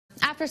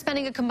After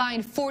spending a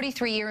combined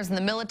 43 years in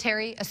the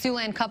military, a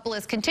Siouxland couple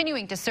is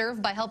continuing to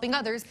serve by helping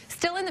others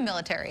still in the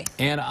military.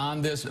 And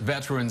on this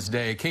Veterans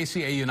Day,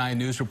 KCAU-9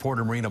 News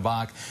reporter Marina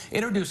Bach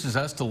introduces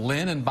us to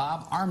Lynn and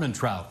Bob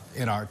Armentrout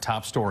in our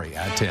top story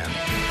at 10.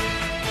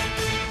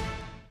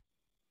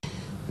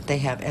 They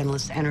have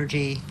endless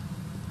energy.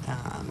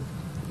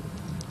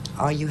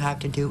 All you have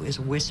to do is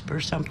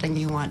whisper something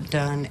you want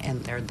done,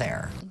 and they're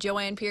there.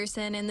 Joanne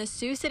Pearson in the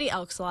Sioux City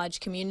Elks Lodge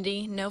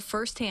community know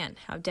firsthand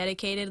how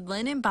dedicated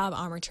Lynn and Bob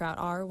Armentrout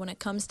are when it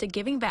comes to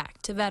giving back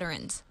to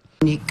veterans.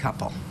 Unique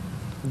couple,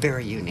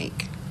 very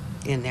unique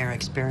in their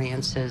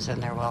experiences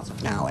and their wealth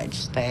of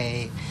knowledge.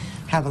 They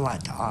have a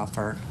lot to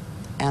offer,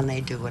 and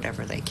they do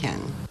whatever they can.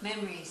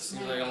 Memories.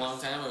 Seems like a long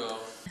time ago.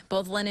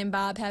 Both Lynn and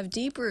Bob have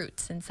deep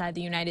roots inside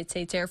the United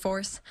States Air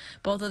Force.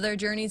 Both of their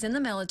journeys in the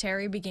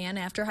military began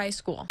after high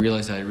school. I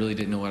realized I really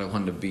didn't know what I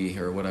wanted to be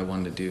or what I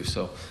wanted to do,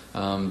 so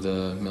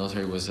the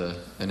military was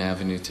an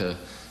avenue to,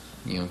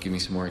 give me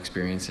some more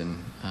experience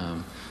and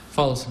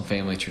follow some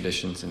family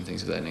traditions and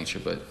things of that nature,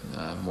 but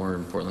more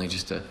importantly,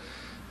 just to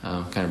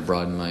kind of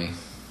broaden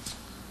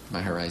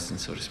my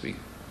horizons, so to speak.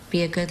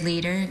 Be a good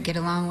leader, get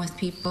along with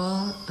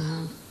people,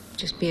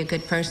 just be a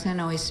good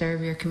person, always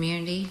serve your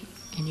community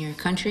in your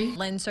country.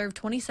 Lynn served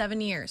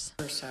 27 years.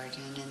 First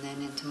sergeant and then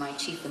into my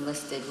chief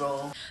enlisted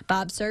role.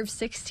 Bob served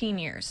 16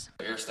 years.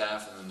 Air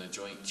staff and then the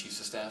Joint Chiefs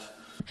of Staff.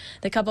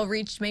 The couple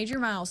reached major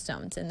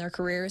milestones in their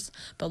careers,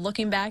 but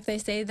looking back, they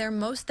say they're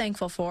most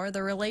thankful for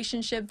the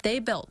relationship they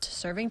built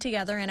serving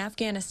together in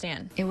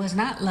Afghanistan. It was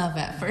not love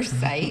at first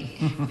sight.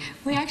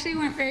 We actually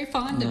weren't very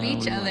fond of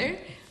each other.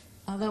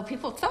 Although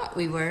people thought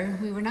we were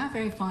not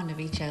very fond of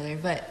each other,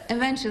 but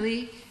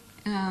eventually,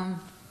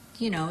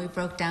 we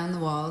broke down the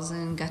walls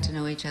and got to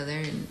know each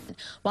other.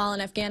 While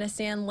in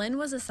Afghanistan, Lynn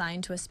was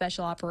assigned to a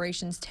Special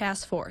Operations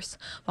Task Force,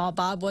 while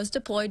Bob was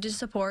deployed to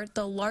support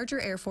the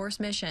larger Air Force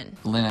mission.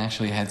 Lynn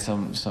actually had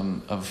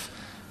some of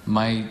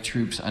my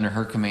troops under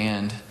her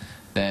command,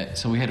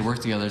 so we had to work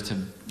together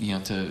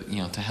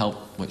to help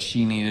what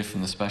she needed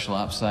from the special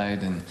ops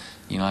side, and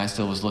I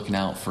still was looking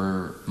out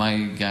for my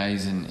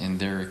guys and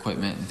their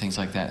equipment and things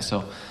like that.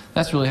 So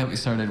that's really how we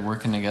started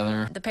working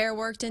together. The pair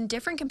worked in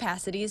different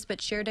capacities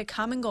but shared a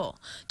common goal: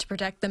 to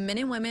protect the men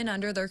and women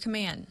under their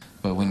command.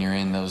 But when you're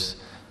in those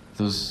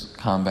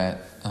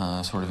combat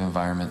sort of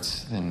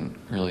environments, then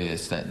really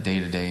it's that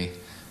day-to-day,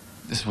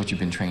 this is what you've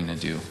been trained to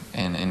do,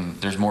 and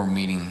there's more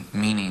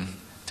meaning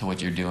to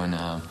what you're doing.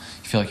 You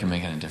feel like you're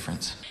making a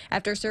difference.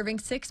 After serving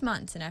 6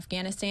 months in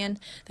Afghanistan,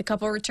 the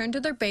couple returned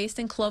to their base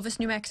in Clovis,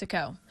 New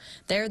Mexico.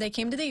 There, they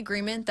came to the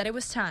agreement that it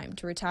was time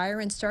to retire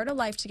and start a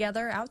life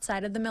together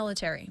outside of the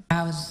military.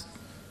 I was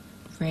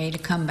ready to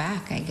come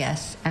back, I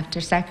guess.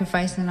 After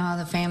sacrificing all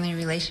the family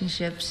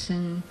relationships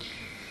and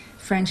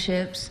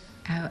friendships,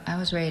 I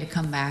was ready to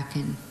come back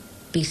and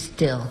be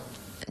still.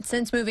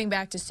 Since moving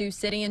back to Sioux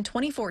City in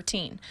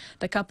 2014,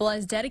 the couple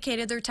has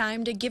dedicated their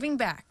time to giving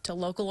back to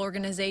local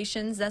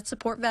organizations that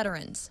support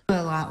veterans. We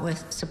do a lot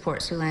with Support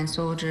Siouxland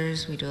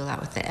Soldiers. We do a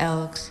lot with the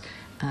Elks,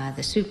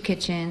 the Soup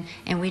Kitchen,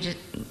 and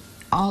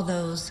all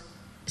those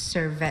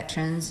serve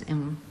veterans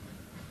in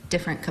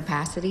different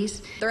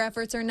capacities. Their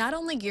efforts are not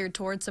only geared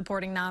towards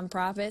supporting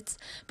nonprofits,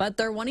 but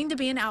they're wanting to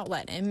be an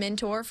outlet and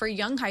mentor for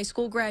young high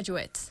school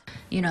graduates.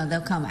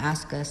 They'll come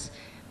ask us,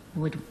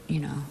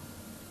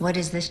 what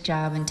does this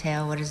job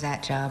entail? What does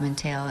that job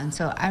entail? And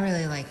so I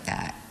really like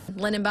that.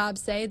 Lynn and Bob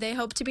say they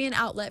hope to be an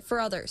outlet for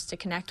others to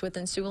connect with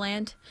in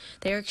Siouxland.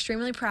 They are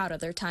extremely proud of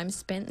their time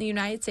spent in the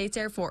United States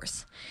Air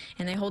Force,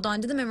 and they hold on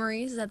to the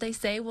memories that they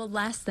say will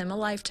last them a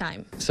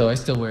lifetime. So I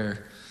still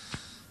wear,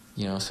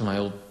 some of my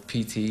old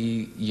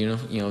PT,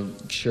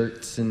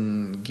 shirts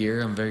and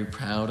gear. I'm very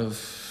proud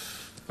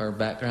of our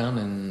background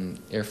in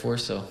Air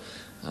Force. So,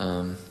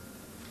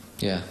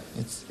 yeah,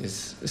 it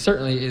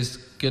certainly is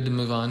good to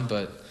move on,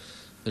 but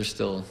there's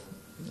still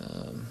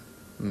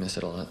miss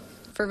it a lot.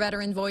 For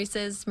Veteran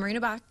Voices,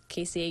 Marina Bach,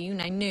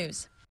 KCAU-9 News.